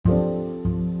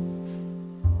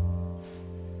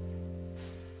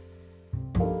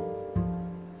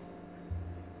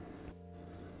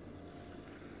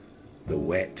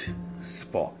Wett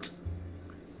Spot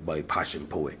by Passion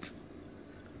Poet.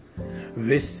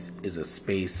 This is a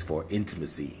space for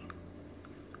intimacy,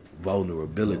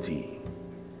 vulnerability,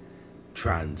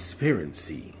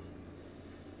 transparency.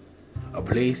 A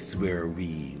place where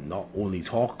we not only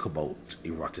talk about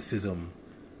eroticism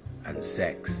and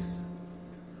sex,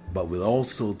 but we'll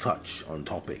also touch on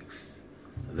topics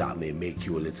that may make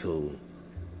you a little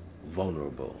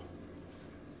vulnerable,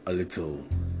 a little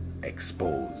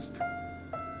exposed.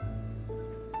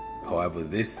 However,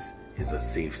 this is a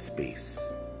safe space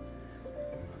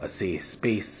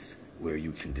where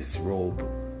you can disrobe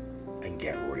and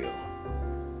get real.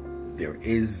 There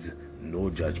is no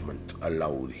judgment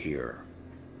allowed here.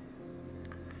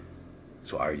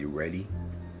 So are you ready?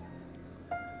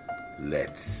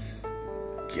 Let's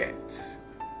get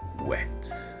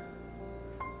wet.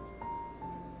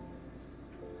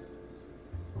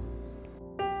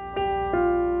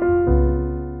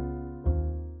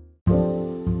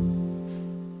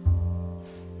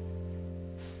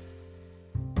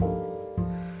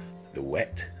 The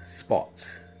Wett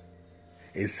Spot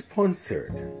is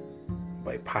sponsored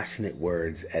by Passionate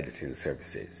Words Editing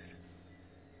Services.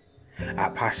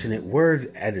 At Passionate Words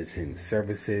Editing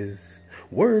Services,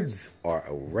 words are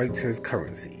a writer's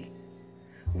currency.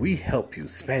 We help you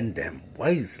spend them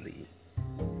wisely.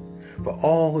 For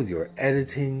all your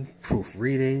editing,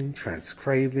 proofreading,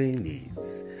 transcribing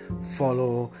needs,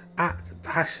 follow at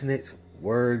Passionate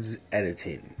Words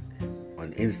Editing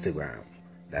on Instagram.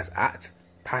 That's at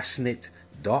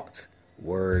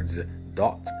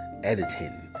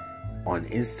passionate.words.editing on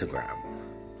Instagram,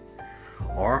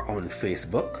 or on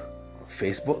Facebook,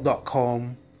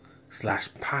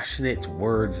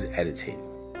 facebook.com/passionatewordsediting.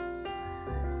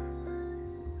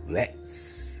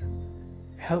 Let's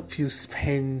help you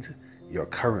spend your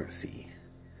currency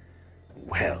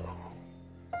well.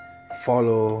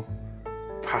 Follow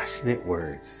Passionate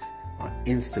Words on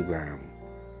Instagram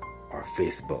or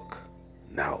Facebook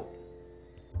now.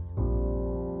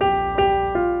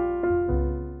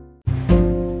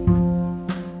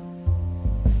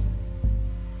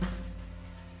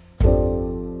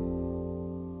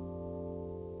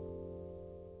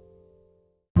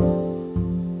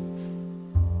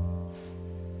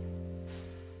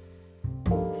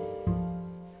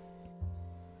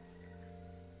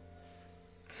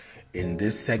 In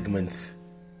this segment,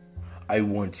 I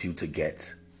want you to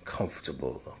get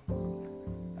comfortable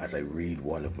as I read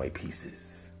one of my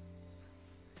pieces,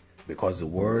 because the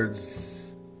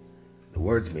words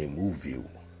may move you,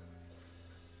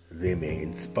 they may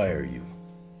inspire you,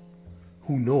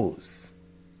 who knows,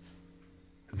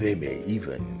 they may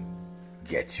even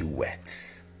get you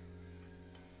wet.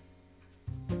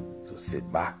 So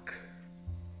sit back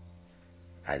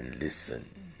and listen.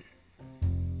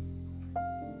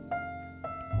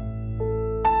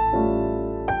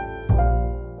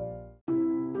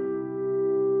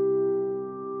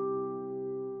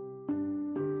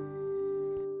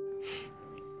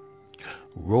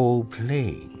 Role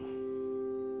playing.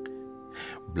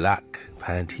 Black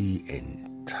panty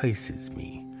entices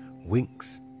me,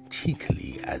 winks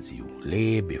cheekily as you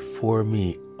lay before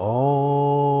me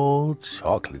all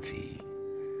chocolatey.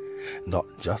 Not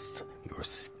just your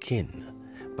skin,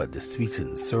 but the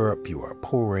sweetened syrup you are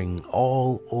pouring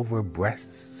all over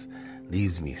breasts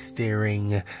leaves me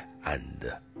staring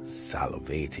and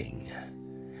salivating.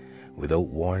 Without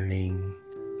warning,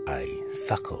 I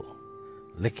suckle,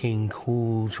 licking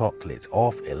cool chocolate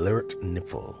off alert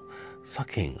nipple,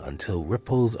 sucking until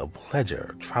ripples of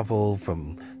pleasure travel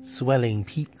from swelling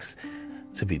peaks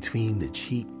to between the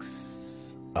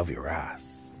cheeks of your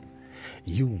ass.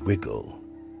 You wiggle,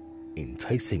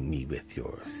 enticing me with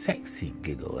your sexy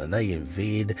giggle, and I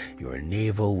invade your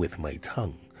navel with my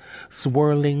tongue,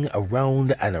 swirling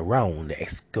around and around,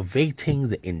 excavating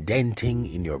the indenting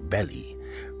in your belly,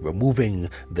 removing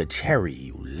the cherry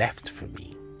you left for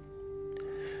me.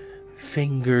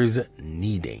 Fingers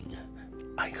kneading,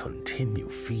 I continue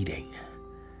feeding.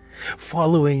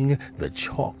 Following the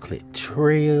chocolate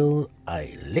trail,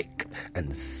 I lick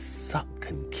and suck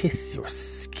and kiss your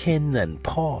skin and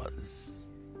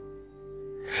pause.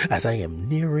 As I am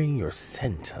nearing your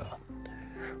center,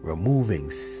 removing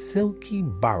silky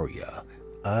barrier,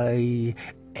 I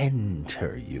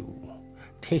enter you,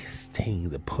 tasting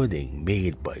the pudding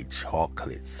made by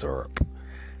chocolate syrup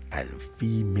and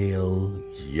female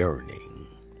yearning.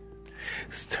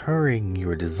 Stirring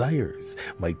your desires,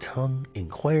 my tongue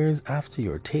inquires after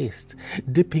your taste,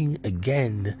 dipping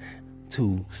again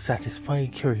to satisfy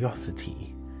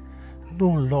curiosity. No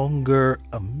longer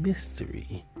a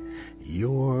mystery,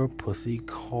 your pussy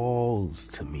calls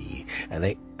to me, and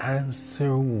I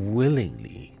answer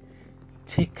willingly,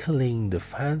 tickling the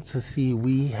fantasy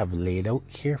we have laid out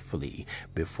carefully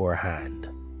beforehand.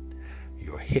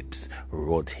 Your hips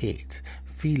rotate,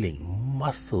 feeling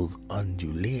muscles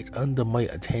undulate under my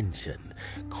attention,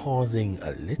 causing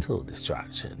a little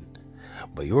distraction.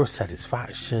 But your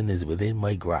satisfaction is within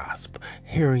my grasp,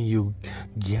 hearing you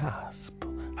gasp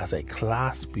as I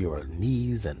clasp your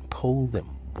knees and pull them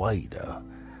wider.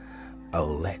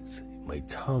 I'll let my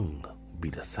tongue be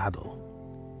the saddle.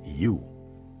 You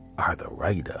are the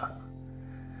rider.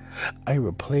 I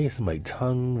replace my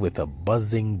tongue with a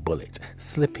buzzing bullet,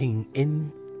 slipping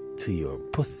into your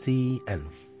pussy and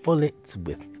full it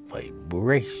with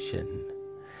vibration.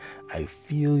 I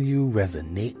feel you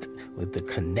resonate with the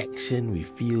connection we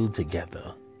feel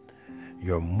together.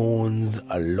 Your moans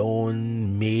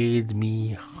alone made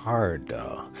me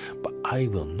harder, but I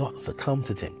will not succumb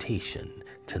to temptation.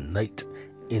 Tonight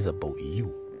is about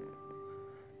you.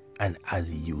 And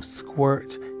as you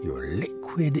squirt your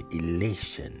liquid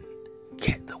elation,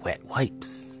 get the wet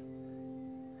wipes.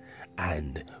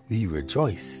 And we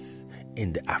rejoice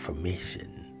in the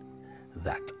affirmation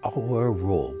that our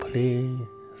role play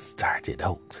started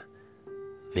out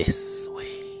this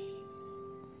way.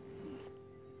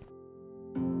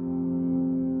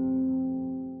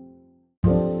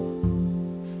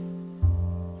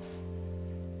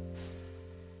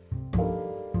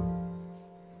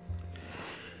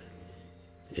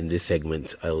 In this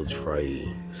segment, I'll try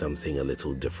something a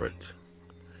little different.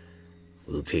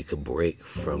 We'll take a break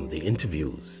from the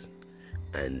interviews,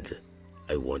 and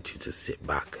I want you to sit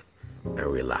back and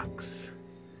relax.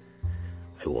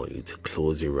 I want you to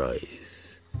close your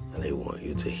eyes, and I want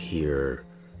you to hear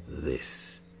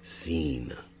this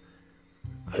scene.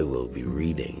 I will be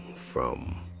reading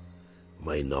from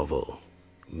my novel,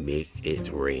 Make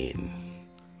It Rain.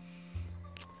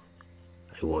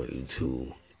 I want you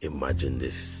to imagine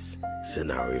this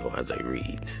scenario as I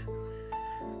read.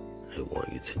 I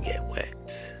want you to get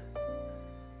wet.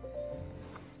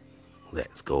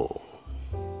 Let's go.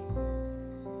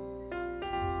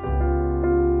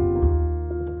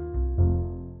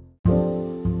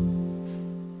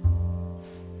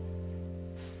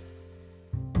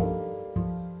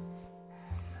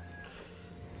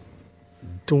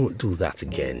 Don't do that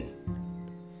again,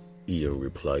 Ian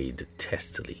replied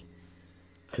testily.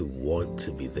 I want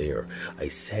to be there. I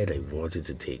said I wanted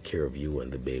to take care of you and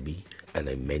the baby, and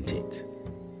I meant it.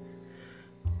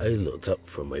 I looked up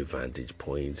from my vantage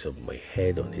point of my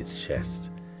head on his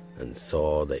chest and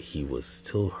saw that he was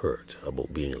still hurt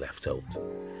about being left out.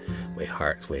 My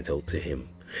heart went out to him.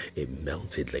 It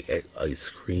melted like ice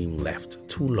cream left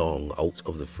too long out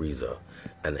of the freezer,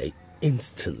 and I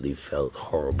instantly felt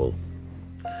horrible.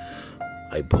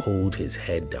 I pulled his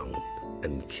head down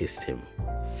and kissed him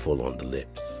full on the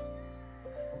lips.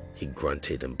 He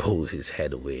grunted and pulled his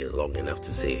head away long enough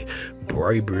to say,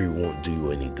 "Bribery won't do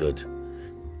you any good."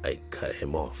 I cut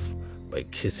him off by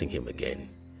kissing him again.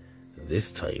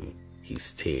 This time he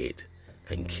stayed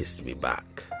and kissed me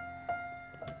back.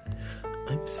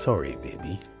 "I'm sorry,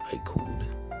 baby," I cooed,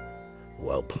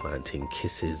 while planting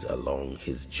kisses along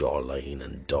his jawline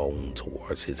and down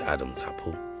towards his Adam's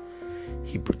apple.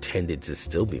 He pretended to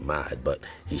still be mad, but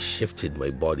he shifted my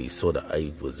body so that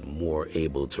I was more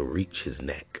able to reach his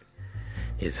neck.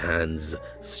 His hands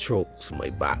stroked my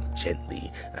back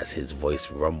gently as his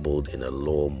voice rumbled in a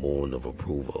low moan of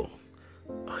approval.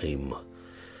 "I'm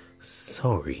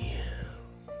sorry,"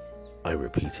 I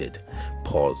repeated,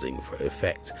 pausing for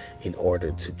effect in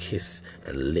order to kiss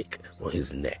and lick on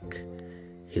his neck.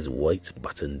 His white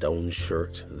button-down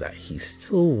shirt that he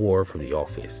still wore from the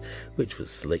office, which was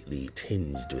slightly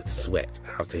tinged with sweat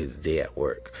after his day at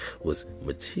work, was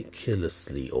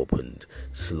meticulously opened,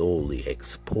 slowly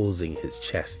exposing his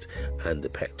chest and the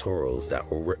pectorals that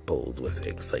rippled with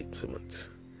excitement.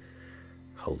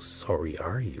 "How sorry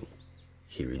are you?"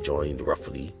 he rejoined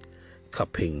roughly,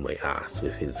 cupping my ass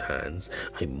with his hands.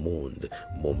 I moaned,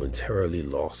 momentarily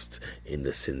lost in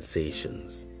the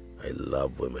sensations. I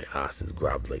love when my ass is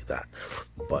grabbed like that,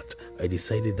 but I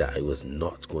decided that I was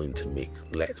not going to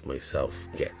let myself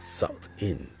get sucked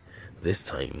in. This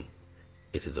time,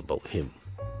 it is about him.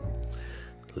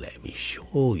 "Let me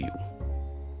show you,"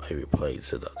 I replied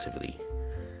seductively.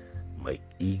 My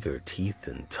eager teeth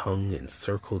and tongue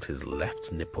encircled his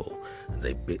left nipple, and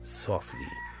I bit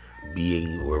softly,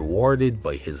 being rewarded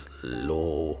by his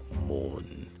low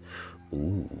moan.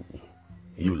 "Ooh,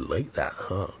 you like that,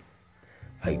 huh?"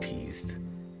 I teased.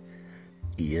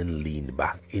 Ian leaned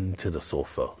back into the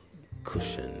sofa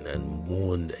cushion and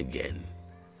moaned again.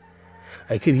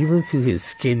 I could even feel his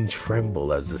skin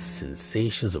tremble as the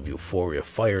sensations of euphoria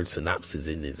fired synapses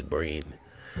in his brain.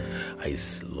 I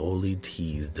slowly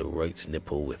teased the right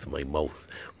nipple with my mouth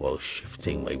while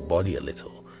shifting my body a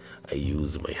little. I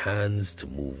used my hands to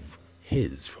move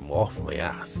his from off my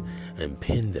ass and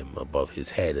pinned them above his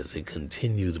head as I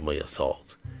continued my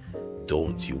assault.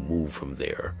 "Don't you move from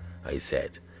there," I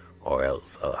said, "or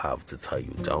else I'll have to tie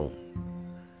you down."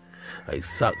 I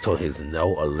sucked on his now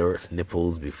alert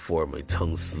nipples before my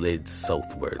tongue slid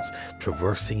southwards,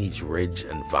 traversing each ridge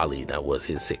and valley that was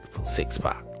his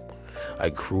six-pack. I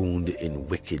crooned in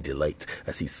wicked delight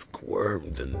as he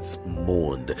squirmed and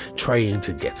moaned, trying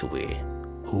to get away.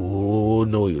 "Oh,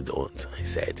 no you don't," I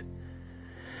said.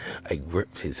 I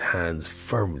gripped his hands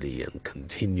firmly and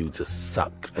continued to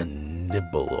suck and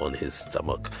nibble on his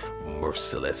stomach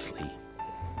mercilessly.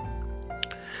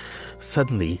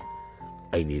 Suddenly,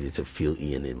 I needed to feel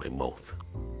Ian in my mouth.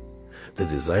 The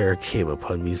desire came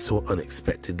upon me so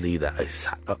unexpectedly that I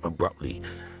sat up abruptly,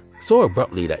 so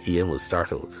abruptly that Ian was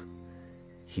startled.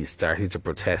 He started to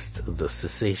protest the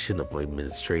cessation of my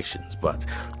ministrations, but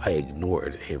I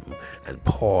ignored him and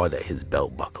pawed at his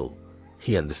belt buckle.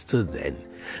 He understood then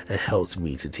and helped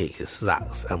me to take his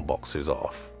slacks and boxers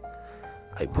off.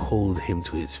 I pulled him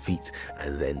to his feet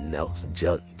and then knelt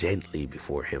gently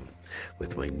before him,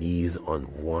 with my knees on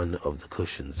one of the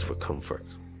cushions for comfort.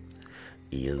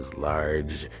 Ian's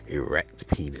large, erect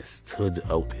penis stood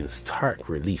out in stark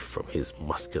relief from his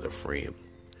muscular frame.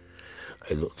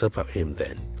 I looked up at him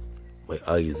then, my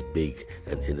eyes big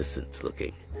and innocent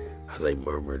looking, as I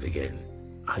murmured again,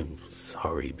 "I'm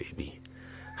sorry, baby.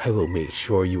 I will make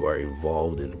sure you are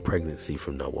involved in the pregnancy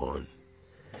from now on."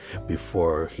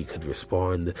 Before he could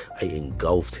respond, I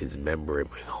engulfed his member in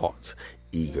my hot,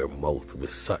 eager mouth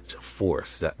with such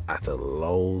force that a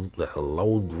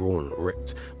loud groan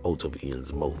ripped out of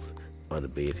Ian's mouth,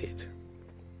 unabated.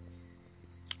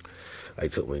 I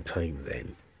took my time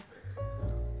then.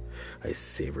 I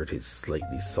savored his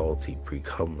slightly salty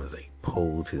pre-cum as I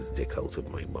pulled his dick out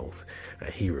of my mouth,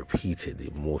 and he repeated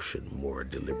the motion more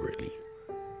deliberately.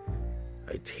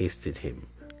 I tasted him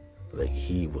like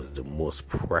he was the most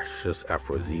precious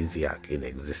aphrodisiac in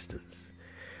existence,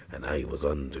 and I was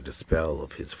under the spell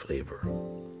of his flavor.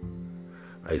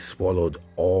 I swallowed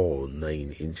all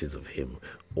 9 inches of him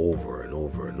over and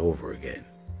over and over again.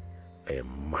 I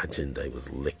imagined I was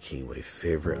licking my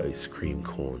favorite ice cream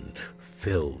cone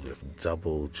filled with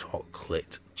double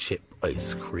chocolate chip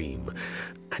ice cream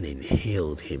and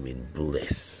inhaled him in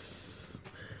bliss.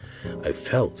 I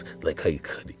felt like I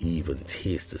could even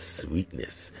taste the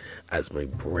sweetness as my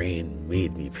brain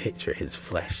made me picture his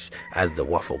flesh as the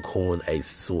waffle cone I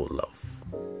so love.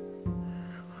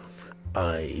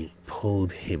 I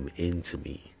pulled him into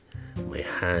me, my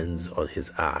hands on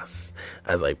his ass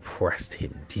as I pressed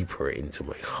him deeper into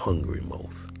my hungry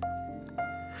mouth.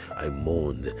 I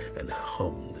moaned and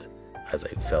hummed as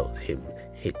I felt him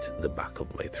hit the back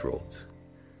of my throat.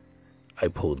 I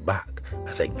pulled back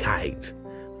as I gagged.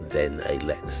 Then I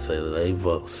let the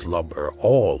saliva slobber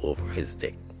all over his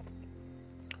dick.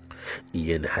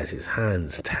 Ian had his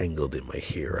hands tangled in my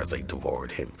hair as I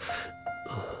devoured him.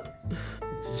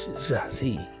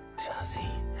 Jazzy,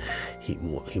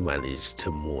 he managed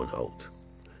to moan out.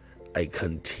 I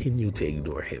continued to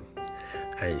ignore him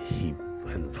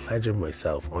and pleasure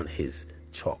myself on his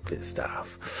chocolate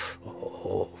staff.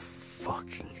 "Oh,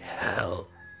 fucking hell,"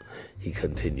 he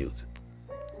continued.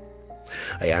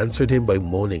 I answered him by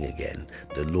moaning again,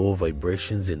 the low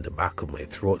vibrations in the back of my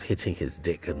throat hitting his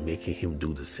dick and making him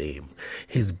do the same.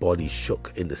 His body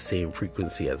shook in the same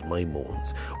frequency as my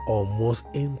moans, almost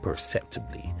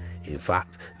imperceptibly. In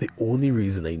fact, the only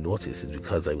reason I noticed is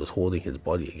because I was holding his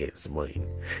body against mine.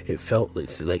 It felt like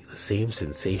the same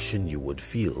sensation you would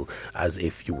feel as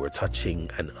if you were touching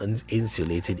an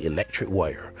uninsulated electric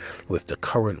wire with the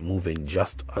current moving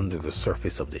just under the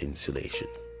surface of the insulation.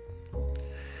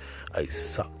 I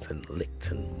sucked and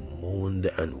licked and moaned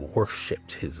and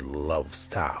worshipped his love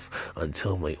staff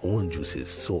until my own juices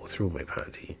soaked through my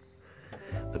panty.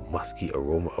 The musky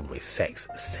aroma of my sex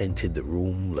scented the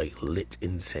room like lit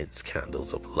incense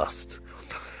candles of lust.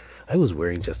 I was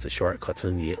wearing just a short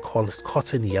cotton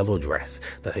yellow dress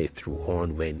that I threw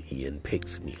on when Ian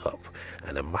picked me up,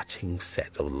 and a matching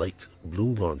set of light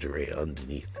blue lingerie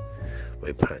underneath.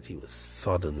 My panty was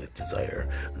sodden with desire,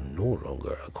 no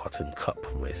longer a cotton cup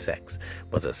for my sex,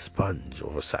 but a sponge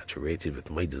oversaturated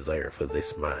with my desire for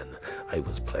this man I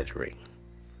was pleasuring.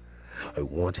 I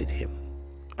wanted him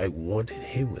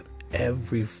with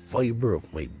every fiber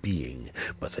of my being,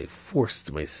 but I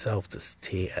forced myself to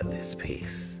stay at this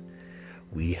pace.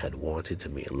 We had wanted to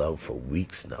make love for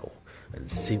weeks now, and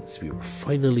since we were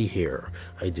finally here,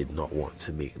 I did not want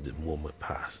to make the moment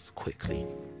pass quickly.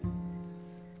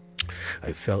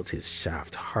 I felt his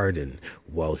shaft harden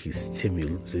while he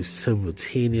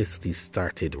simultaneously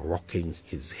started rocking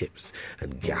his hips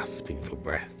and gasping for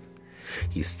breath.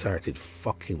 He started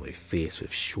fucking my face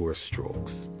with sure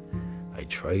strokes. I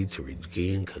tried to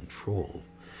regain control,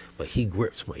 but he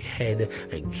gripped my head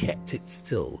and kept it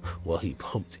still while he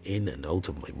pumped in and out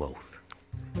of my mouth.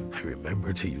 I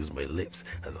remembered to use my lips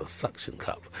as a suction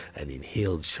cup and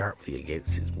inhaled sharply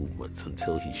against his movements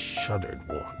until he shuddered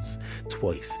once,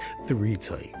 twice, 3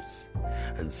 times.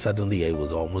 And suddenly I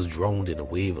was almost drowned in a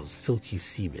wave of silky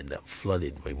semen that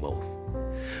flooded my mouth.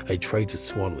 I tried to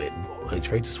swallow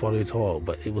it all,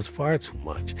 but it was far too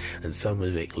much, and some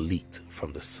of it leaked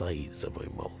from the sides of my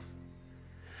mouth.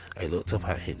 I looked up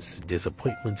at him,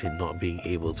 disappointment in not being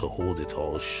able to hold it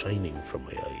all shining from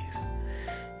my eyes.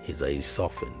 His eyes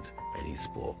softened and he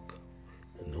spoke.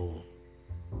 No,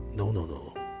 none of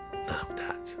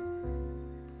that.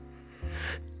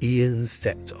 Ian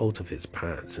stepped out of his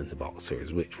pants and the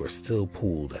boxers, which were still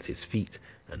pulled at his feet,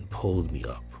 and pulled me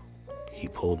up. He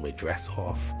pulled my dress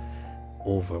off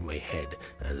over my head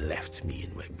and left me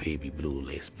in my baby blue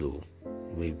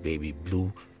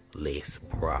lace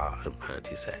bra and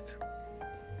panty set.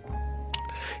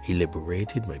 He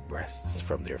liberated my breasts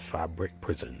from their fabric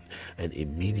prison and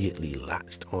immediately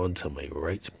latched onto my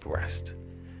right breast.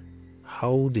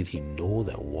 How did he know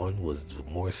that one was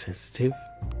more sensitive?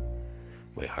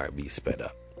 My heartbeat sped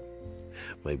up.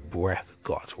 My breath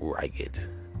got ragged.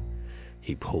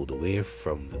 He pulled away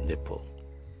from the nipple.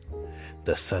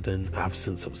 The sudden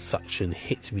absence of suction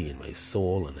hit me in my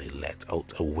soul and I let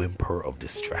out a whimper of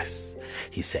distress.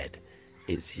 He said,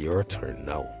 "It's your turn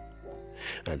now,"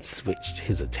 and switched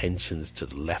his attentions to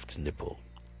the left nipple.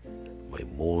 My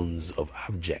moans of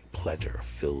abject pleasure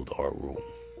filled our room.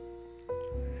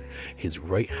 His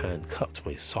right hand cupped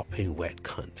my sopping wet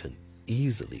cunt and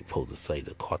easily pulled aside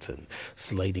the cotton,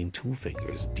 sliding 2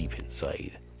 fingers deep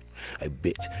inside. I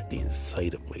bit the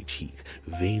inside of my cheek,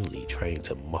 vainly trying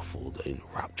to muffle the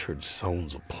enraptured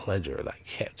sounds of pleasure that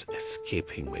kept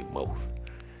escaping my mouth.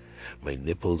 My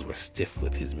nipples were stiff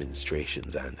with his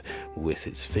ministrations, and with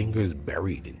his fingers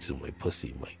buried into my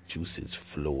pussy, my juices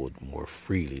flowed more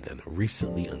freely than a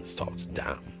recently unstopped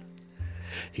dam.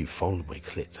 He found my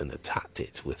clit and attacked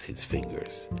it with his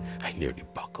fingers. I nearly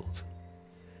buckled.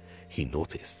 He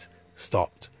noticed,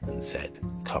 stopped, and said,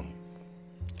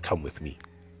 Come with me,"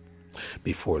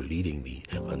 before leading me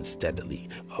unsteadily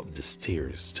up the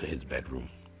stairs to his bedroom.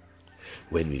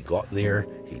 When we got there,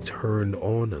 he turned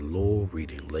on a low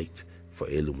reading light for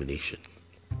illumination,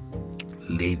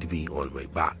 laid me on my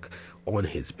back on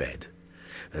his bed,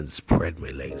 and spread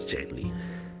my legs gently.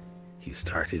 He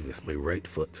started with my right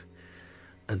foot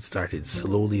and started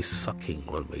slowly sucking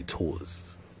on my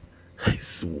toes. I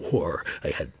swore I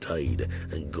had died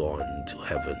and gone to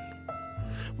heaven.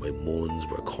 My moans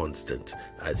were constant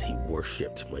as he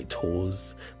worshipped my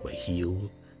toes, my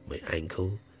heel, my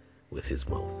ankle with his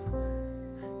mouth.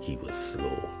 He was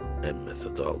slow and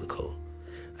methodical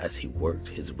as he worked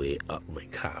his way up my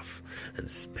calf and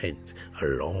spent a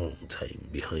long time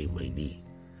behind my knee.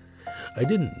 I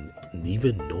didn't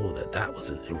even know that was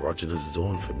an erogenous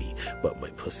zone for me, but my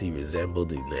pussy resembled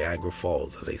the Niagara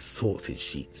Falls as I soaked his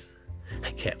sheets.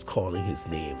 I kept calling his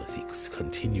name as he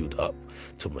continued up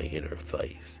to my inner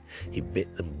thighs. He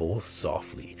bit them both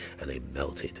softly and I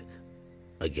melted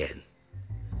again.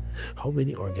 How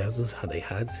many orgasms had I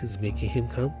had since making him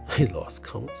come? I lost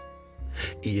count.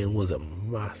 Ian was a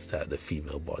master at the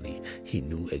female body. He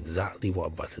knew exactly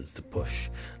what buttons to push,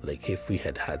 like if we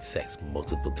had had sex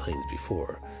multiple times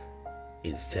before,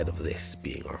 instead of this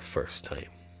being our first time.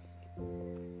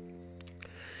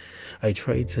 I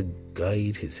tried to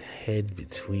guide his head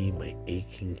between my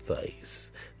aching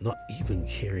thighs, not even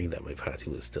caring that my panty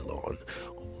was still on,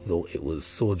 though it was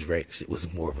so drenched it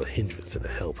was more of a hindrance than a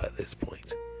help at this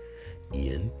point.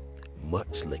 Ian,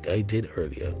 much like I did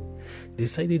earlier,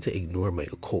 decided to ignore my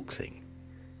coaxing.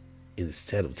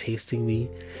 Instead of tasting me,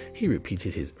 he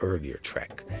repeated his earlier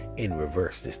trek, in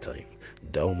reverse this time,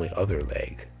 down my other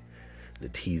leg. The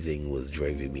teasing was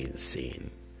driving me insane.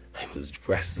 I was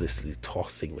restlessly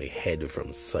tossing my head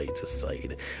from side to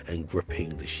side and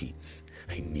gripping the sheets.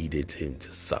 I needed him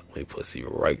to suck my pussy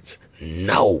right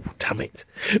now, damn it.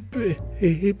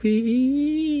 Baby,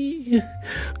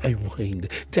 I whined,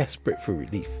 desperate for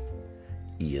relief.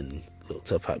 Ian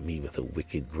looked up at me with a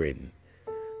wicked grin,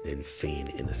 then feigned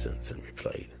innocence and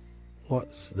replied,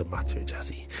 "What's the matter,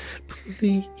 Jazzy?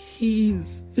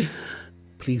 Please."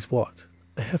 "Please what?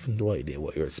 I have no idea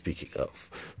what you're speaking of.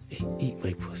 Eat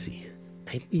my pussy.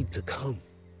 I need to come."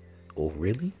 "Oh,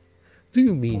 really? Do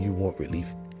you mean you want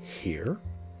relief here?"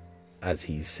 As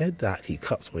he said that, he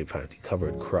cupped my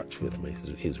panty-covered crotch with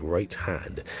his right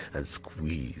hand and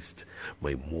squeezed.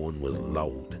 My moan was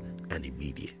loud and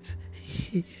immediate.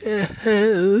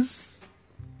 Yes.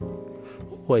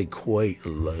 I quite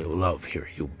love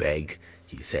hearing you beg,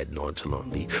 he said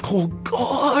nonchalantly. Oh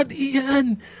God,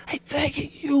 Ian, I'm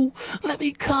begging you, let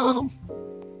me come.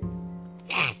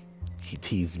 He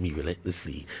teased me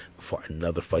relentlessly for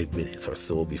another 5 minutes or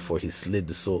so before he slid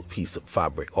the soaked piece of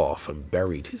fabric off and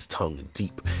buried his tongue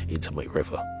deep into my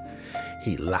river.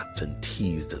 He lapped and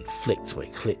teased and flicked my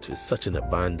clit with such an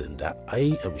abandon that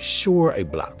I am sure I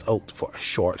blacked out for a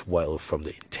short while from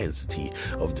the intensity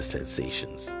of the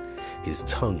sensations. His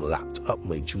tongue lapped up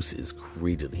my juices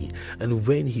greedily, and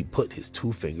when he put his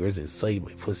 2 fingers inside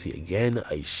my pussy again,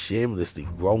 I shamelessly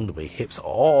ground my hips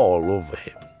all over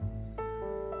him.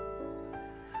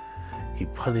 He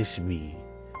punished my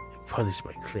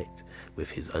clit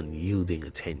with his unyielding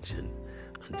attention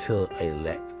until I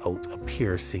let out a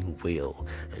piercing wail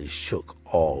and shook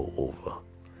all over.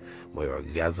 My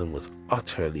orgasm was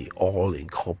utterly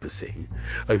all-encompassing.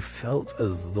 I felt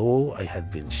as though I had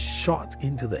been shot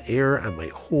into the air and my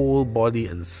whole body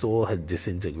and soul had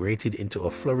disintegrated into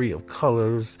a flurry of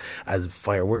colors as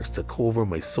fireworks took over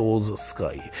my soul's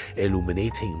sky,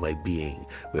 illuminating my being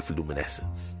with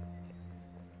luminescence.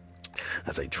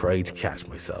 As I tried to catch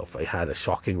myself, I had a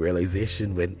shocking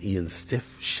realization when Ian's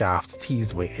stiff shaft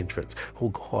teased my entrance. Oh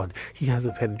God, he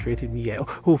hasn't penetrated me yet.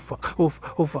 Oh fuck, oh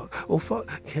fuck, oh fuck.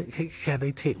 Can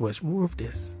I take much more of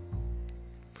this?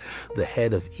 The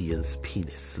head of Ian's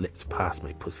penis slipped past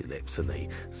my pussy lips, and I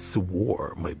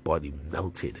swore my body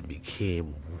melted and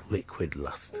became liquid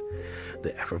lust.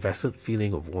 The effervescent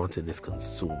feeling of wantonness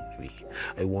consumed me.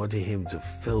 I wanted him to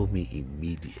fill me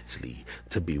immediately,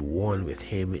 to be one with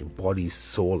him in body,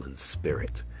 soul, and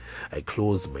spirit. I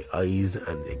closed my eyes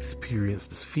and experienced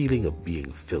this feeling of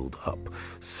being filled up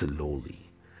slowly.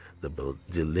 The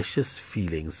delicious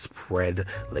feeling spread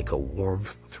like a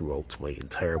warmth throughout my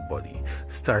entire body,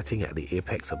 starting at the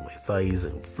apex of my thighs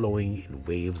and flowing in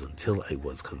waves until I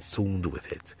was consumed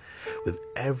with it. With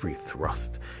every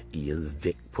thrust, Ian's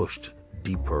dick pushed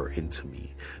deeper into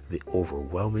me. The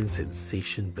overwhelming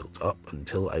sensation built up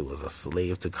until I was a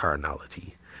slave to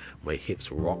carnality. My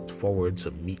hips rocked forward to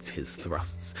meet his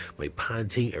thrusts. My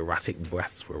panting, erratic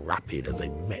breaths were rapid as I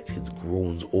met his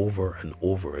groans over and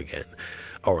over again.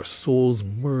 Our souls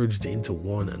merged into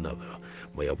one another.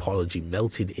 My apology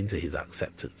melted into his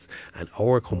acceptance, and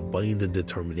our combined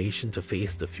determination to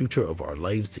face the future of our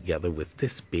lives together with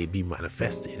this baby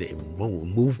manifested in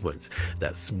movements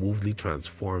that smoothly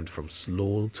transformed from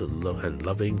slow to and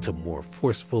loving to more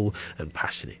forceful and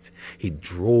passionate. He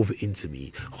drove into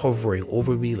me, hovering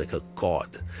over me like a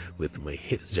god, with my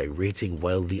hips gyrating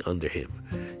wildly under him.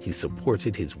 He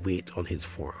supported his weight on his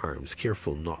forearms,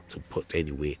 careful not to put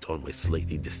any weight on my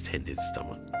slightly distended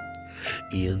stomach.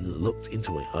 Ian looked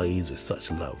into my eyes with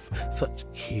such love, such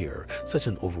care, such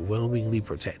an overwhelmingly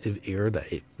protective air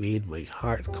that it made my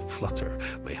heart flutter,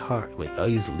 my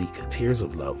eyes leak tears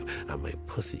of love, and my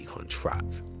pussy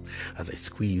contract. As I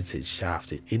squeezed his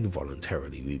shaft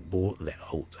involuntarily, we both let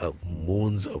out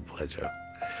moans of pleasure.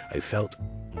 I felt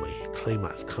my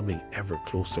climax coming ever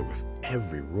closer with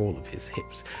every roll of his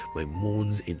hips, my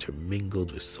moans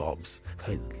intermingled with sobs.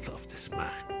 I love this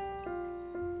man.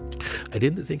 I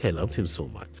didn't think I loved him so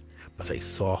much, but I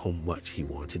saw how much he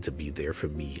wanted to be there for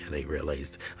me, and I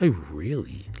realized I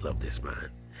really love this man.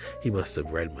 He must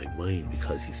have read my mind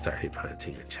because he started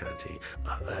panting and chanting,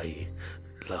 I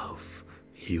love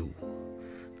you.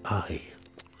 I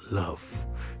love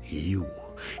you,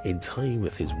 in time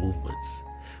with his movements.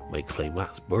 My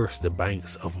climax burst the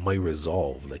banks of my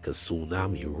resolve like a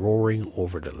tsunami roaring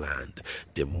over the land,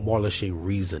 demolishing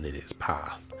reason in its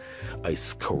path. I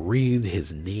screamed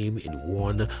his name in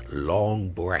one long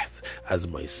breath as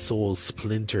my soul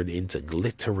splintered into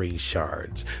glittering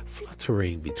shards,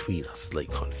 fluttering between us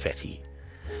like confetti.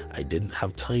 I didn't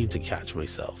have time to catch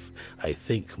myself. I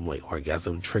think my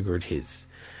orgasm triggered his.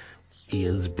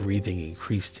 Ian's breathing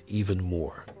increased even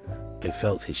more. I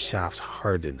felt his shaft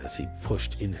harden as he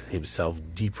pushed himself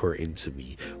deeper into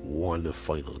me one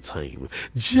final time.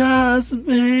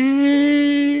 Jasmine!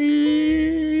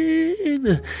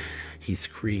 He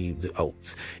screamed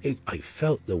out. I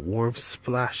felt the warm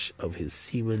splash of his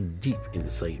semen deep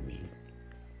inside me.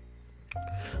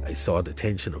 I saw the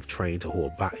tension of trying to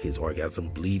hold back his orgasm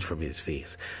bleed from his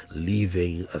face,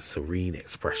 leaving a serene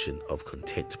expression of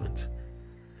contentment.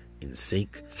 In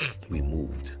sync, we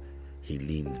moved. He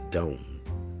leaned down,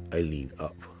 I leaned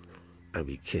up, and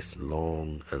we kissed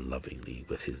long and lovingly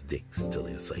with his dick still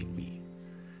inside me.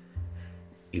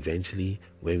 Eventually,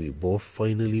 when we both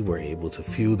finally were able to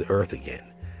feel the earth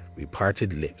again, we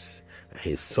parted lips, and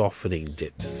his softening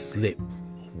dip slipped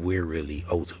wearily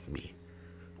out of me.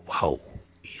 "Wow,"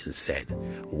 Ian said.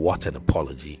 "What an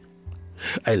apology."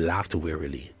 I laughed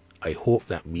wearily. "I hope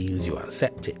that means you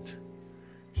accept it."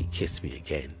 He kissed me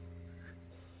again.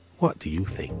 What do you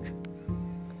think?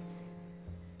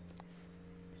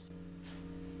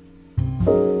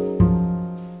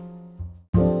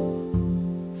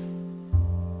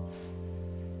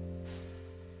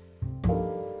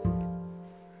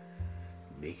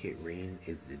 Make It Rain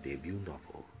is the debut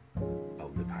novel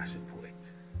of the Passion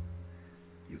Poet.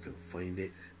 You can find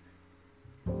it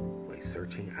by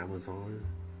searching Amazon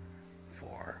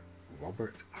for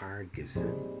Robert R.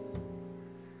 Gibson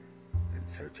and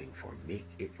searching for Make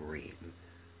It Rain.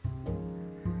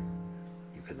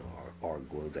 You can or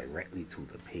go directly to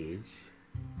the page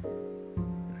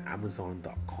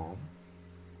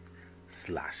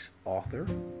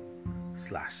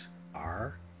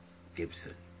amazon.com/author/R.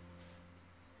 Gibson.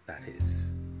 That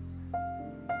is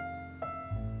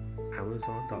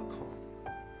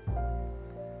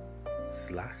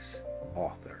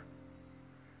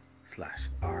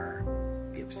amazon.com/author/R.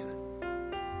 Gibson.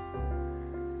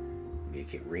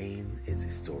 Make It Rain is a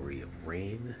story of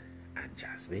Rain and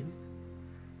Jasmine.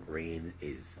 Rain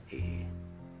is a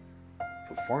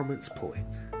performance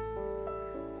poet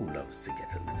who loves to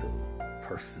get a little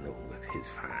personal with his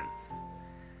fans.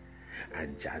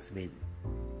 And Jasmine,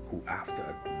 who after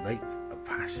a night of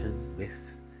passion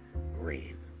with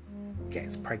Rain,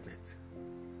 gets pregnant.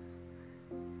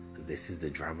 This is the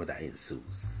drama that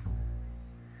ensues.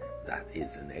 That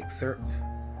is an excerpt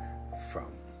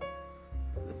from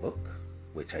the book,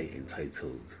 which I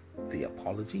entitled The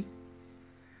Apology,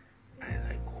 and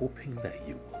I'm hoping that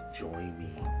you will join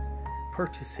me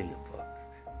purchasing a book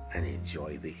and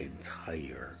enjoy the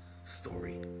entire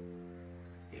story.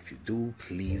 If you do,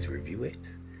 please review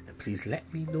it, and please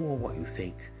let me know what you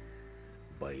think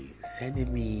by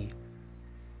sending me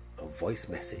a voice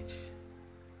message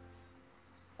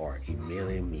or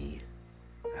emailing me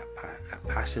at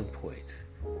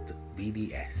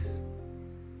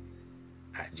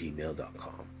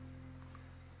passionpoetbds@gmail.com.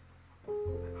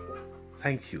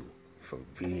 Thank you for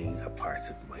being a part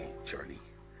of my journey.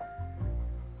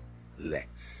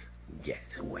 Let's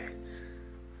get wet.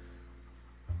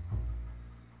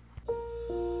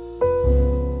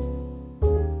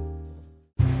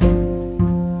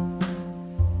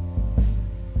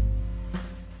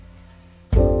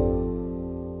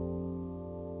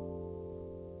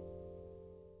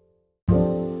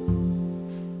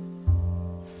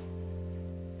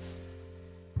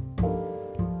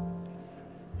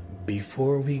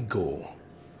 Before we go,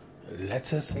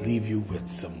 let us leave you with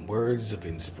some words of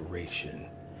inspiration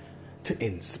to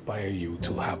inspire you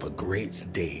to have a great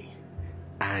day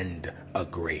and a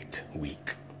great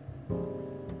week.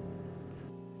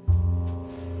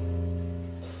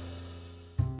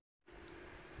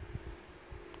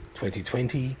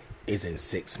 "2020 is in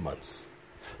 6 months.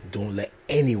 Don't let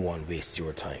anyone waste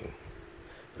your time."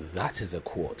 That is a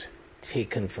quote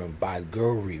taken from Bad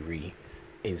Girl Riri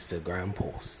Instagram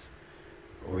post.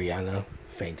 Rihanna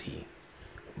Fenty,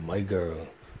 my girl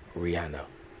Rihanna.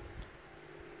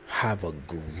 Have a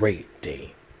great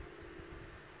day.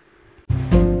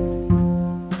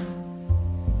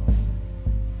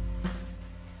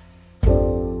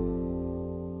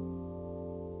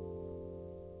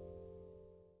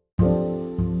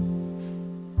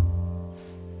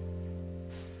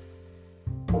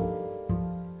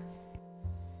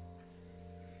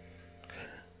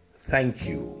 Thank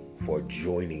you for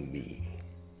joining me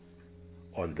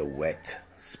on the Wett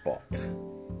Spot.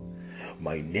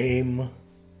 My name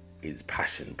is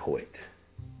Passion Poet.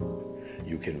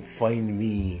 You can find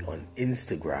me on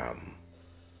Instagram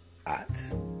at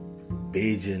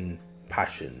Bajan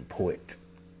Passion Poet.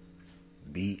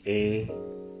 BAJAN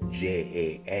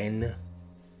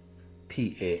PASSION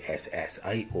POET.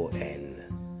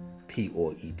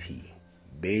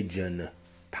 Bajan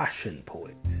Passion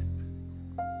Poet.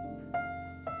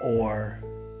 Or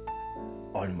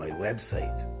on my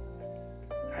website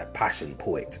at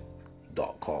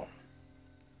passionpoet.com.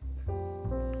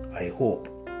 I hope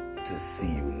to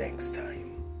see you next time.